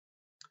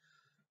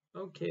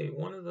Okay,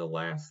 one of the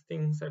last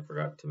things I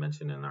forgot to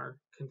mention in our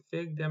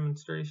config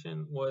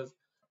demonstration was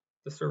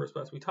the service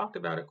bus. We talked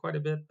about it quite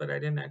a bit, but I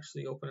didn't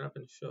actually open it up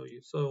and show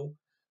you. So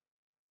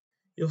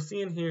you'll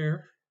see in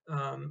here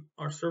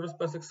our service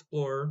bus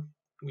explorer.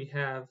 We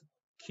have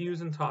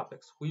queues and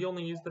topics. We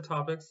only use the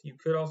topics. You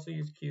could also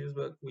use queues,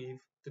 but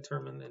we've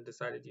determined and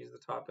decided to use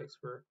the topics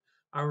for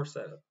our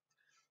setup.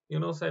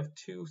 You'll notice I have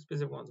two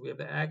specific ones. We have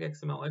the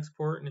AgXML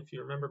export, and if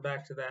you remember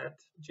back to that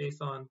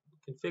JSON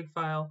config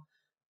file,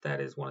 that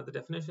is one of the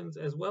definitions,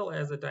 as well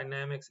as a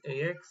Dynamics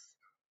AX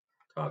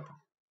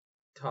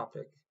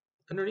topic.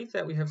 Underneath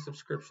that, we have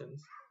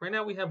subscriptions. Right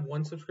now, we have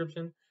one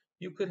subscription.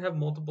 You could have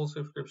multiple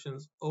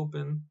subscriptions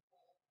open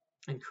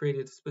and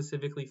created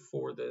specifically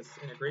for this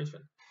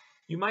integration.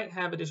 You might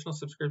have additional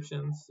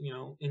subscriptions,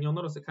 and you'll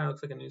notice it kind of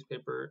looks like a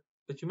newspaper,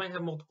 but you might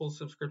have multiple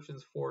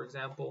subscriptions, for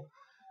example,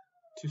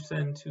 to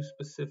send to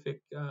specific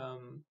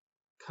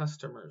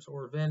customers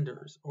or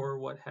vendors or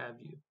what have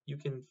you. You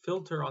can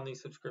filter on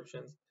these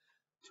subscriptions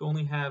to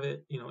only have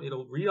it,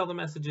 it'll read all the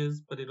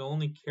messages, but it'll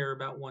only care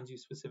about ones you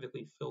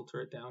specifically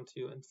filter it down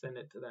to and send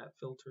it to that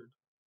filtered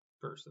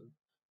person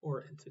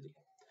or entity.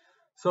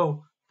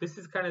 So this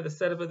is kind of the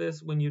setup of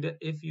this.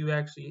 If you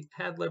actually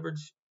had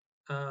Levridge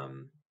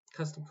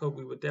custom code,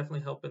 we would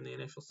definitely help in the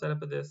initial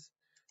setup of this,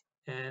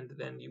 and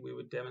then we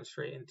would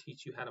demonstrate and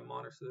teach you how to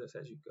monitor this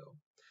as you go.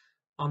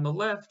 On the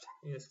left,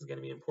 this is going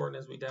to be important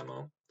as we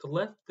demo,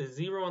 the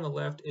 0 on the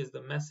left is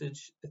the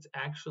message that's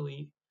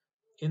actually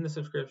in the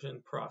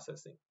subscription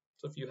processing.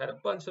 So if you had a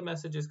bunch of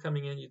messages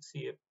coming in, you'd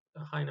see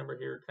a high number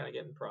here kind of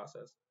getting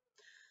processed.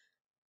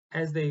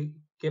 As they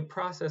get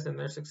processed and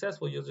they're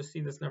successful, you'll just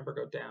see this number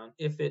go down.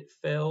 If it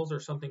fails or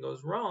something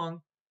goes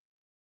wrong,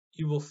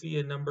 you will see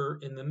a number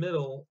in the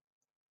middle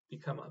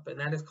become up, and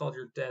that is called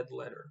your dead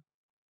letter.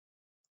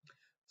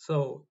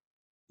 So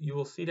you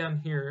will see down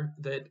here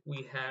that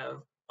we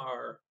have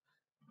our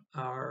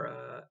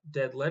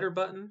dead letter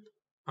button,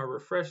 our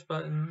refresh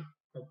button,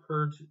 our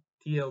purge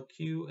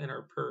DLQ, and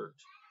our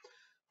purge.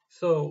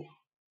 So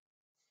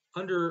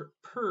under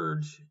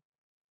purge,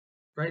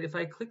 right, if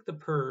I click the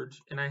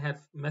purge and I had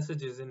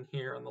messages in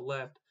here on the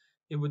left,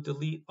 it would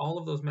delete all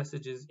of those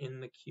messages in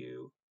the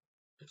queue,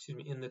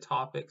 in the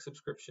topic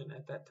subscription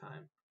at that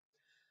time.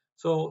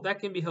 So that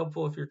can be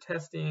helpful if you're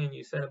testing and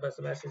you set up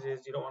some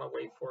messages, you don't want to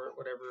wait for it,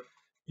 whatever.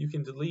 You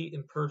can delete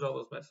and purge all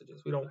those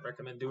messages. We don't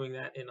recommend doing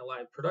that in a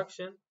live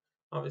production,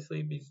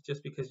 obviously,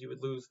 just because you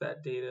would lose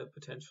that data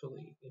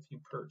potentially if you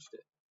purged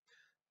it.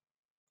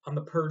 On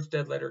the purge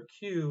dead letter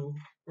queue,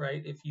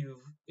 right, if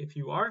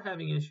you are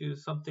having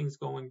issues, something's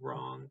going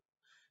wrong,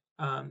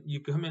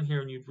 you come in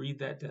here and you read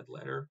that dead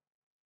letter,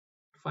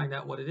 find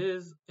out what it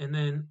is, and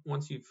then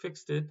once you've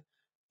fixed it,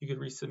 you could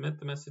resubmit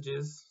the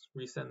messages,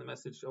 resend the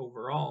message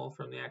overall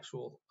from the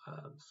actual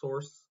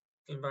source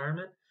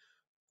environment.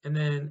 And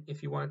then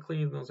if you want to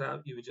clean those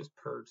out, you would just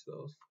purge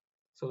those.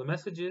 So the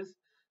messages,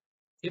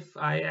 if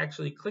I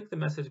actually click the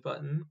message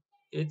button,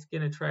 it's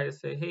going to try to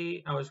say,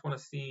 hey, I just want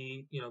to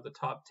see, the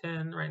top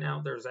 10 right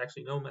now. There's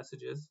actually no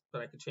messages,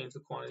 but I could change the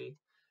quantity.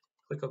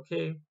 Click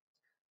OK,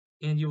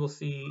 and you will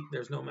see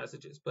there's no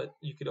messages, but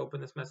you could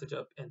open this message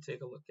up and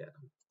take a look at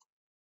them.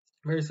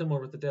 Very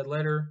similar with the dead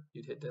letter.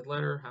 You'd hit dead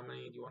letter. How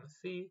many do you want to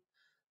see?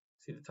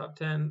 See the top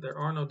 10. There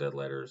are no dead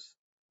letters,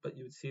 but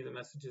you would see the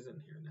messages in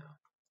here now.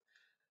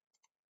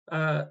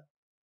 I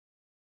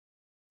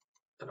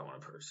don't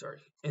want to purge, sorry.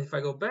 And if I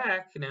go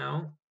back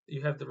now,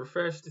 you have the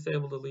refresh,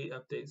 disable, delete,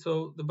 update.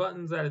 So the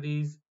buttons out of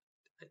these,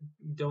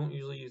 don't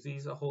usually use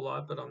these a whole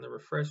lot, but on the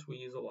refresh we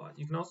use a lot.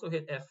 You can also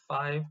hit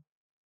F5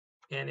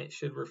 and it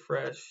should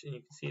refresh, and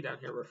you can see down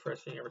here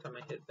refreshing every time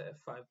I hit the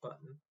F5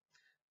 button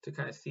to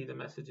kind of see the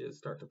messages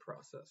start to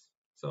process.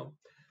 So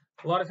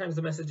a lot of times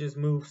the messages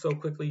move so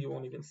quickly you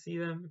won't even see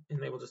them,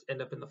 and they will just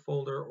end up in the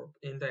folder or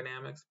in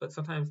Dynamics. But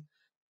sometimes,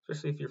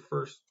 especially if you're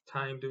first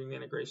time doing the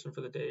integration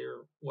for the day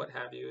or what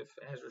have you, if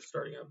Azure's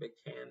starting up, it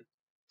can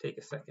take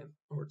a second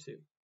or two.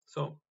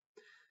 So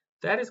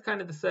that is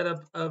kind of the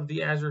setup of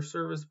the Azure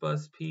Service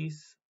Bus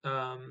piece.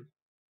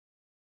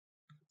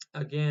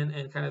 Again,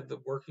 and kind of the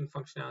working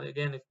functionality.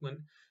 Again,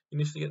 when you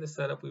initially get the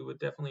setup, we would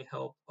definitely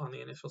help on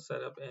the initial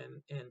setup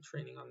and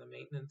training on the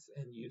maintenance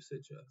and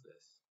usage of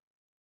this.